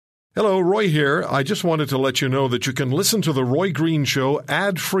Hello, Roy here. I just wanted to let you know that you can listen to The Roy Green Show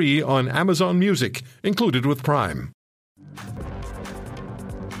ad-free on Amazon Music, included with Prime.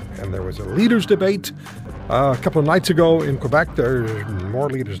 And there was a leaders' debate a couple of nights ago in Quebec. There's more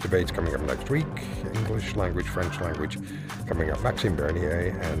leaders' debates coming up next week. English language, French language coming up. Maxime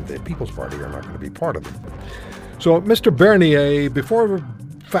Bernier and the People's Party are not going to be part of them. So Mr. Bernier, before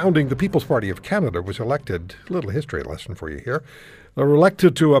founding the People's Party of Canada, was elected, a little history lesson for you here, they were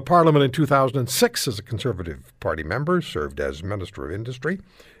elected to a parliament in 2006 as a Conservative Party member, served as Minister of Industry,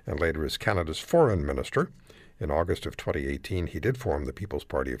 and later as Canada's Foreign Minister. In August of 2018, he did form the People's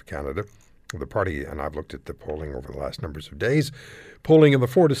Party of Canada. The party, and I've looked at the polling over the last numbers of days, polling in the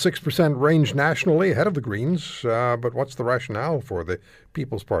 4 to 6% range nationally, ahead of the Greens. But what's the rationale for the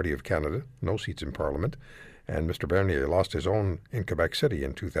People's Party of Canada? No seats in Parliament. And Mr. Bernier lost his own in Quebec City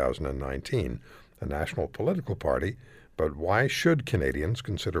in 2019, a national political party. But why should Canadians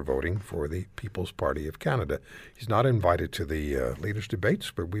consider voting for the People's Party of Canada? He's not invited to the leaders' debates,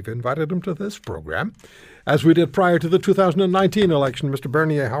 but we've invited him to this program, as we did prior to the 2019 election. Mr.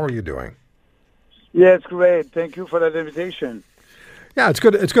 Bernier, how are you doing? Yes, great. Thank you for that invitation. Yeah, it's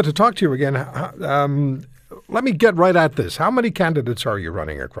good. It's good to talk to you again. Let me get right at this. How many candidates are you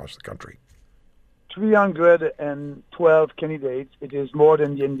running across the country? 312 candidates. It is more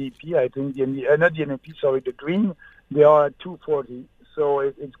than the NDP. I think the Green. They are at 240, so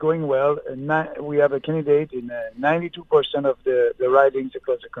it's going well. We have a candidate in 92% of the ridings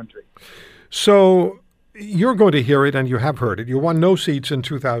across the country. So you're going to hear it, and you have heard it. You won no seats in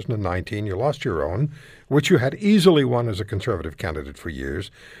 2019. You lost your own, which you had easily won as a Conservative candidate for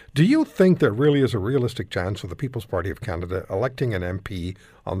years. Do you think there really is a realistic chance of the People's Party of Canada electing an MP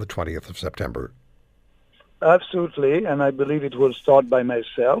on the 20th of September? Absolutely, and I believe it will start by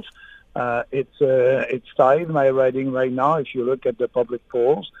myself. It's tied, my riding right now, if you look at the public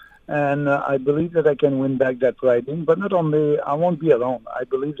polls. And I believe that I can win back that riding. But not only, I won't be alone. I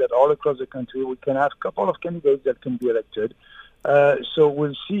believe that all across the country we can have a couple of candidates that can be elected. So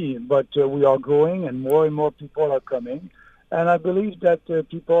we'll see. But we are growing and more people are coming. And I believe that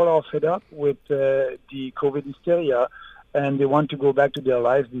people are fed up with the COVID hysteria and they want to go back to their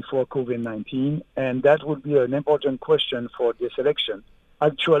lives before COVID-19. And that would be an important question for this election.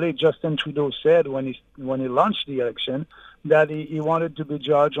 Actually, Justin Trudeau said when he launched the election that he wanted to be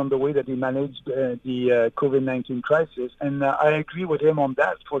judged on the way that he managed the COVID-19 crisis. And I agree with him on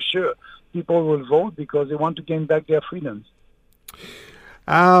that for sure. People will vote because they want to gain back their freedoms.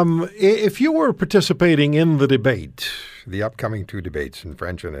 If you were participating in the debate, the upcoming two debates in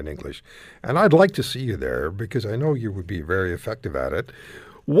French and in English, and I'd like to see you there because I know you would be very effective at it,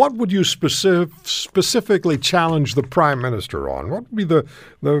 what would you specifically challenge the Prime Minister on? What would be the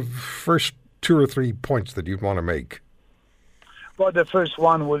first 2 or 3 points that you'd want to make? Well, the first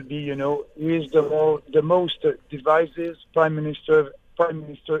one would be, he is the most divisive Prime Minister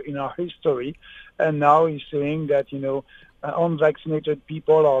in our history, and now he's saying that, unvaccinated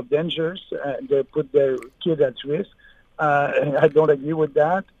people are dangerous. They put their kids at risk. I don't agree with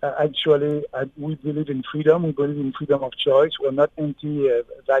that. Actually, we believe in freedom. We believe in freedom of choice. We're not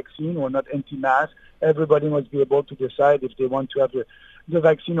anti-vaccine. We're not anti-mask. Everybody must be able to decide if they want to have the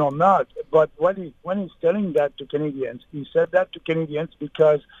vaccine or not. But when he's telling that to Canadians, he said that to Canadians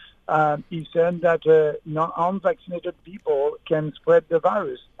because he said that unvaccinated people can spread the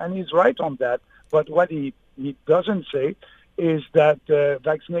virus. And he's right on that. But what he doesn't say is that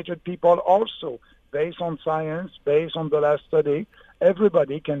vaccinated people also, based on science, based on the last study,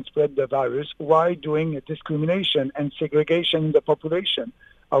 everybody can spread the virus. Why doing discrimination and segregation in the population?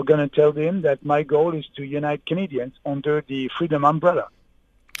 I'm going to tell them that my goal is to unite Canadians under the freedom umbrella.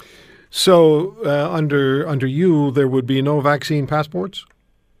 So under you, there would be no vaccine passports?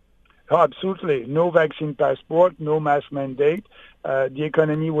 Oh, absolutely. No vaccine passport, no mask mandate. The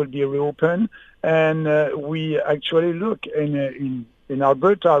economy will be reopened. And we actually look in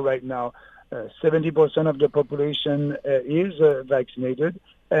Alberta right now, 70% of the population is vaccinated,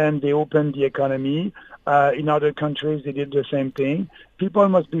 and they opened the economy. In other countries, they did the same thing. People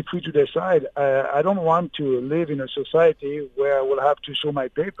must be free to decide. I don't want to live in a society where I will have to show my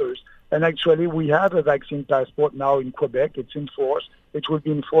papers. And actually, we have a vaccine passport now in Quebec. It's in force. It will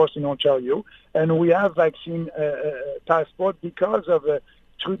be enforced in Ontario. And we have vaccine passport because of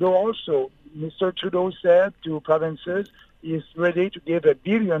Trudeau also. Mr. Trudeau said to provinces, is ready to give $1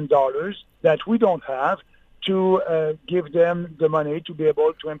 billion that we don't have to give them the money to be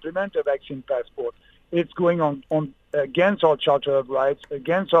able to implement a vaccine passport. It's going on against our Charter of Rights,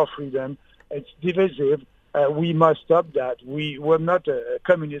 against our freedom. It's divisive. We must stop that. We're not a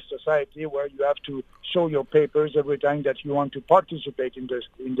communist society where you have to show your papers every time that you want to participate in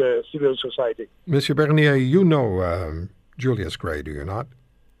the civil society. Monsieur Bernier, you know Julius Gray, do you not?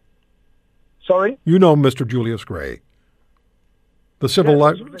 Sorry? You know Mr. Julius Gray, the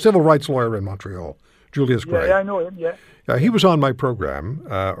civil rights lawyer in Montreal, Julius Gray. Yeah, I know him, yeah. He was on my program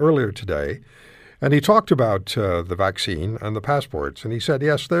earlier today, and he talked about the vaccine and the passports. And he said,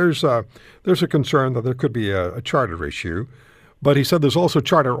 yes, there's a concern that there could be a charter issue, but he said there's also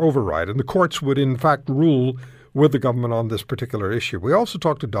charter override, and the courts would in fact rule with the government on this particular issue. We also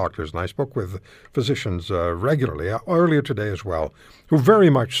talked to doctors, and I spoke with physicians regularly, earlier today as well, who very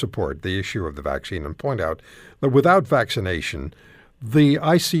much support the issue of the vaccine and point out that without vaccination, the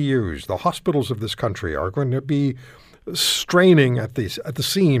ICUs, the hospitals of this country, are going to be straining at the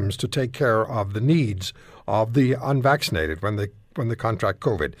seams to take care of the needs of the unvaccinated when they contract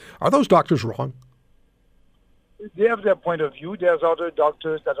COVID. Are those doctors wrong? They have their point of view. There's other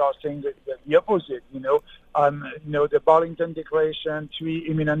doctors that are saying the opposite. The Burlington Declaration, 3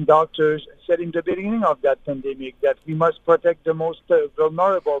 eminent doctors said in the beginning of that pandemic that we must protect the most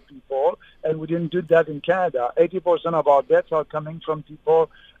vulnerable people, and we didn't do that in Canada. 80% of our deaths are coming from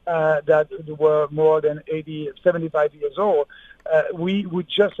people that were more than 75 years old. We would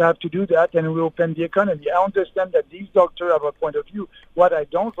just have to do that and we open the economy. I understand that these doctors have a point of view. What I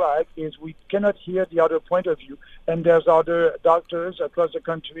don't like is we cannot hear the other point of view. And there's other doctors across the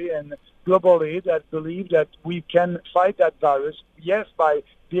country and globally that believe that we can fight that virus, yes, by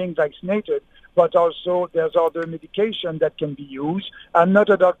being vaccinated, but also there's other medication that can be used. I'm not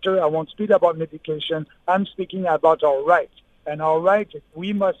a doctor. I won't speak about medication. I'm speaking about our rights. And our right,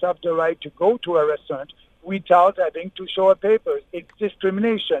 we must have the right to go to a restaurant without having to show a papers. It's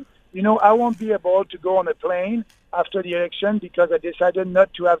discrimination. I won't be able to go on a plane after the election because I decided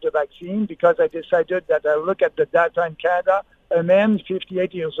not to have the vaccine, because I decided that I look at the data in Canada, a man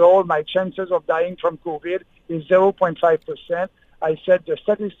 58 years old, my chances of dying from COVID is 0.5%. I said the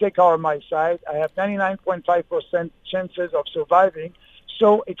statistics are on my side. I have 99.5% chances of surviving.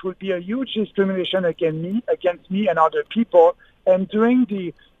 So it will be a huge discrimination against me and other people. And during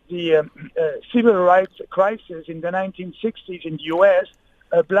the civil rights crisis in the 1960s in the U.S.,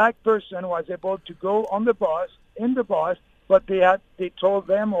 a black person was able to go on the bus, but they told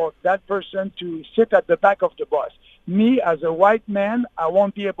them or that person to sit at the back of the bus. Me, as a white man, I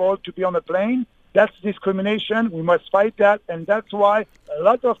won't be able to be on a plane. That's discrimination. We must fight that. And that's why a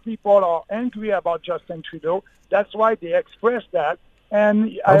lot of people are angry about Justin Trudeau. That's why they express that.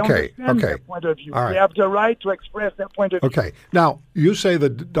 And I understand their point of view. Right. They have the right to express their point of view. Okay. Now, you say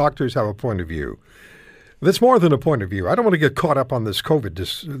that doctors have a point of view. That's more than a point of view. I don't want to get caught up on this COVID,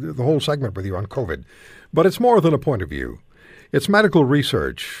 the whole segment with you on COVID, but it's more than a point of view. It's medical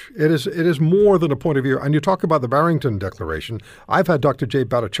research. It is more than a point of view. And you talk about the Barrington Declaration. I've had Dr. Jay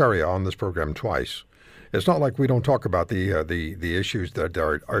Bhattacharya on this program twice. It's not like we don't talk about the issues that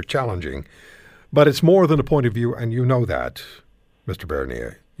are challenging, but it's more than a point of view, and you know that. Mr.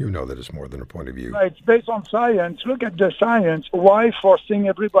 Bernier, you know that it's more than a point of view. It's based on science. Look at the science. Why forcing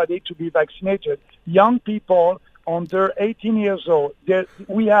everybody to be vaccinated? Young people under 18 years old.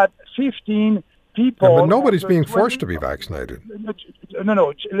 We had 15 people. Yeah, but nobody's being forced to be vaccinated.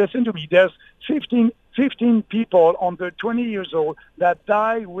 No. Listen to me. There's 15 people under 20 years old that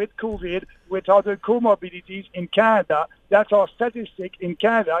die with COVID, with other comorbidities in Canada. That's our statistic in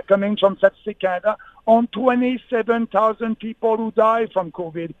Canada, coming from Statistic Canada, on 27,000 people who die from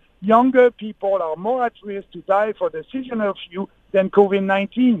COVID. Younger people are more at risk to die for the seasonal flu than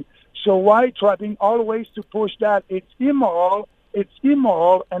COVID-19. So why trying always to push that? It's immoral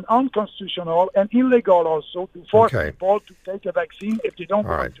and unconstitutional and illegal also to force people to take a vaccine if they don't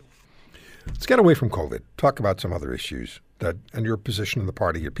want to. Let's get away from COVID. Talk about some other issues and your position in the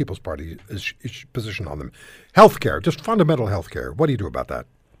party, your People's Party is position on them. Healthcare, just fundamental healthcare. What do you do about that?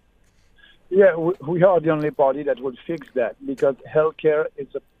 Yeah, we are the only party that will fix that because healthcare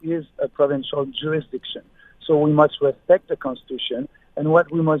is a provincial jurisdiction. So we must respect the Constitution. And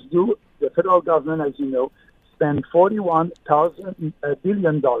what we must do, the federal government, as you know, spend $41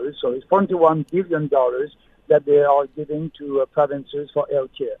 billion that they are giving to provinces for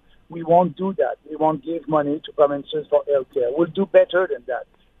healthcare. We won't do that. We won't give money to provinces for healthcare. We'll do better than that.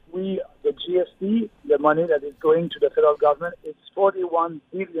 The GST, the money that is going to the federal government, is $41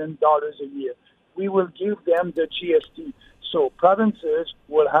 billion a year. We will give them the GST. So provinces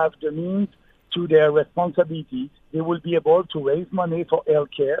will have the means to their responsibilities. They will be able to raise money for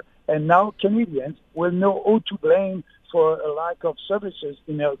healthcare. And now Canadians will know who to blame for a lack of services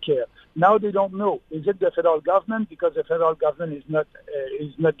in healthcare. Now they don't know. Is it the federal government because the federal government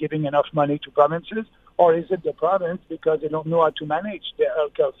is not giving enough money to provinces, or is it the province because they don't know how to manage their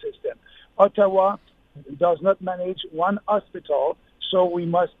healthcare system? Ottawa does not manage one hospital, so we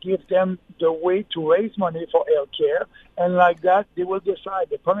must give them the way to raise money for healthcare, and like that, they will decide.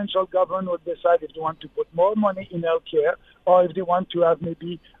 The provincial government will decide if they want to put more money in healthcare or if they want to have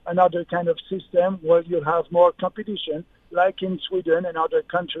maybe another kind of system where you have more competition, like in Sweden and other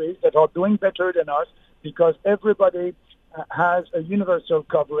countries that are doing better than us, because everybody has a universal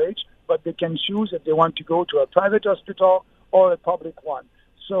coverage, but they can choose if they want to go to a private hospital or a public one.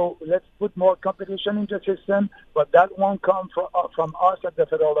 So let's put more competition in the system, but that won't come from us at the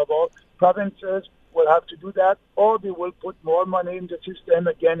federal level. Provinces will have to do that, or they will put more money in the system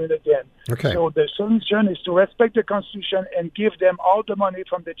again and again. Okay. So the solution is to respect the Constitution and give them all the money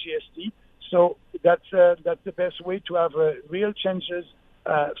from the GST. So that's the best way to have real changes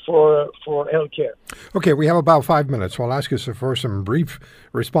for healthcare. Okay, we have about 5 minutes, so I'll ask you for some brief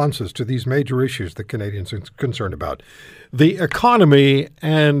responses to these major issues that Canadians are concerned about. The economy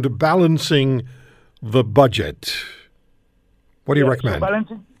and balancing the budget. What do you recommend?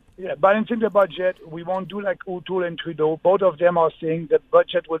 So balancing the budget, we won't do like O'Toole and Trudeau. Both of them are saying the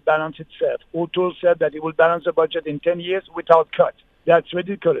budget will balance itself. O'Toole said that he will balance the budget in 10 years without cut. That's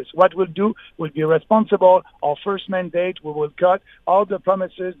ridiculous. What we'll do will be responsible. Our first mandate, we will cut all the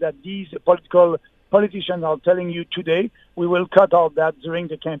promises that these politicians are telling you today. We will cut all that during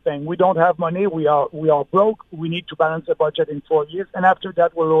the campaign. We don't have money. We are broke. We need to balance the budget in 4 years. And after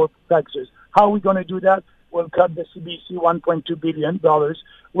that, we'll lower taxes. How are we going to do that? We'll cut the CBC $1.2 billion.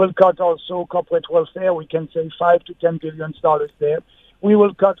 We'll cut also corporate welfare. We can save $5 to $10 billion there. We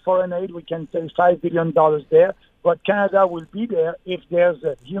will cut foreign aid. We can save $5 billion there. But Canada will be there if there's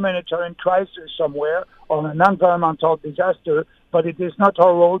a humanitarian crisis somewhere or an environmental disaster. But it is not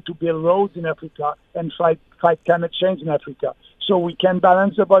our role to build roads in Africa and fight climate change in Africa. So we can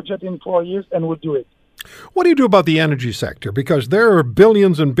balance the budget in 4 years, and we'll do it. What do you do about the energy sector? Because there are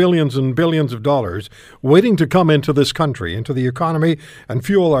billions and billions and billions of dollars waiting to come into this country, into the economy, and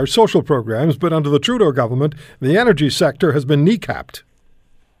fuel our social programs. But under the Trudeau government, the energy sector has been kneecapped.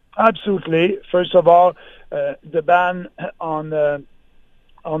 Absolutely. First of all, the ban on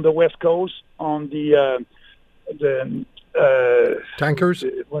the West Coast on the tankers.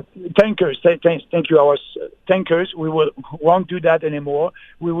 Tankers. Thank you. Our tankers. We won't do that anymore.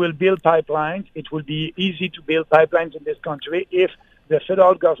 We will build pipelines. It will be easy to build pipelines in this country if the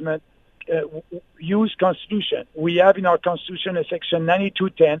federal government use Constitution. We have in our Constitution a section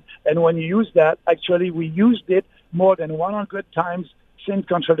 9210, and when you use that, actually we used it more than 100 times since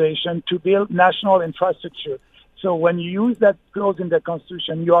Confederation to build national infrastructure. So when you use that clause in the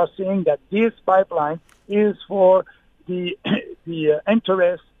Constitution, you are saying that this pipeline is for the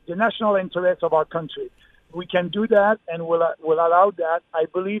interest, the national interest of our country. We can do that, and we'll allow that. I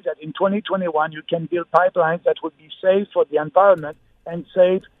believe that in 2021 you can build pipelines that would be safe for the environment and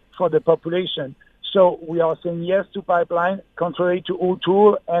safe for the population. So we are saying yes to pipeline, contrary to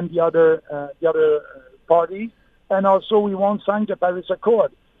O'Toole and the other parties. And also, we won't sign the Paris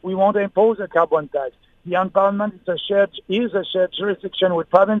Accord. We won't impose a carbon tax. The environment is a shared jurisdiction with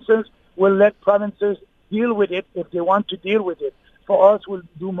provinces. We'll let provinces deal with it if they want to deal with it. For us, we'll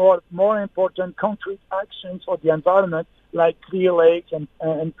do more important concrete actions for the environment, like clear lakes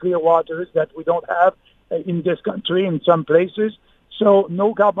and clear waters that we don't have in this country in some places. So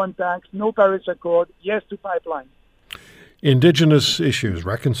no carbon tax, no Paris Accord, yes to pipeline. Indigenous issues,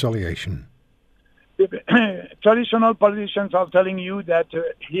 reconciliation. Traditional politicians are telling you that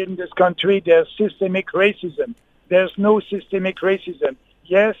here in this country there's systemic racism. There's no systemic racism.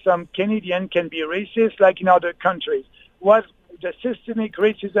 Yes, some Canadian can be racist like in other countries. What the systemic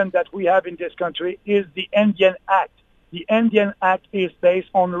racism that we have in this country is the Indian Act. The Indian Act is based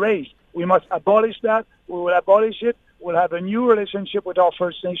on race. We must abolish that. We will abolish it. We'll have a new relationship with our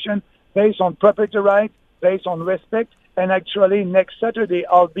First Nation based on property rights, based on respect. And actually, next Saturday,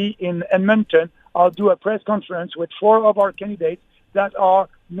 I'll be in Edmonton. I'll do a press conference with 4 of our candidates that are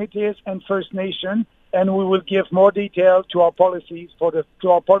Métis and First Nation, and we will give more detail to our policy for the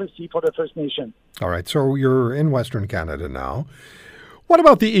First Nation. All right, so you're in Western Canada now. What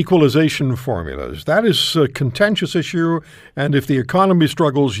about the equalization formulas? That is a contentious issue, and if the economy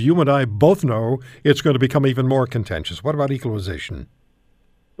struggles, you and I both know it's going to become even more contentious. What about equalization?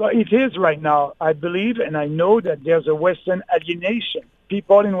 Well, it is right now. I believe and I know that there's a Western alienation.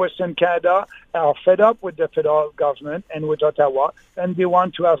 People in Western Canada are fed up with the federal government and with Ottawa, and they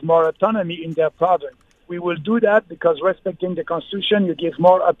want to have more autonomy in their province. We will do that because respecting the Constitution, you give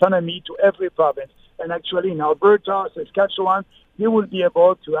more autonomy to every province. And actually in Alberta, Saskatchewan, they will be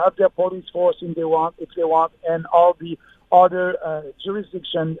able to have their police force if they want, and all the other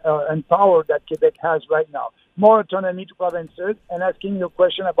jurisdiction and power that Quebec has right now. More autonomy to provinces. And asking your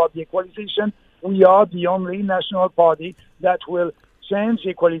question about the equalization, we are the only national party that will change the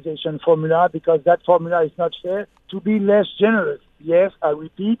equalization formula because that formula is not fair, to be less generous. Yes, I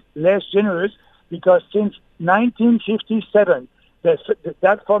repeat, less generous, because since 1957,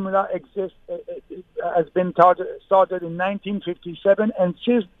 that formula exists, has been started in 1957, and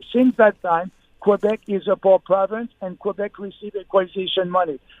since that time, Quebec is a poor province, and Quebec receives equalization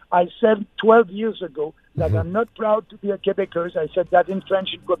money. I said 12 years ago that I'm not proud to be a Quebecer. I said that in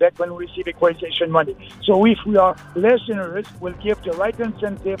French in Quebec when we receive equalization money. So if we are less generous, we'll give the right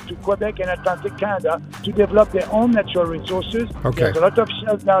incentive to Quebec and Atlantic Canada to develop their own natural resources. Okay. There's a lot of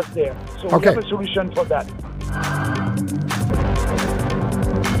shale gas there. So we have a solution for that.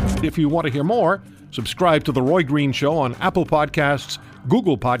 If you want to hear more, subscribe to The Roy Green Show on Apple Podcasts,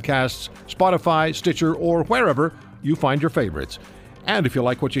 Google Podcasts, Spotify, Stitcher, or wherever you find your favorites. And if you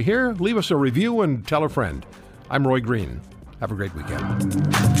like what you hear, leave us a review and tell a friend. I'm Roy Green. Have a great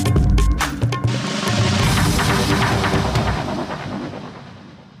weekend.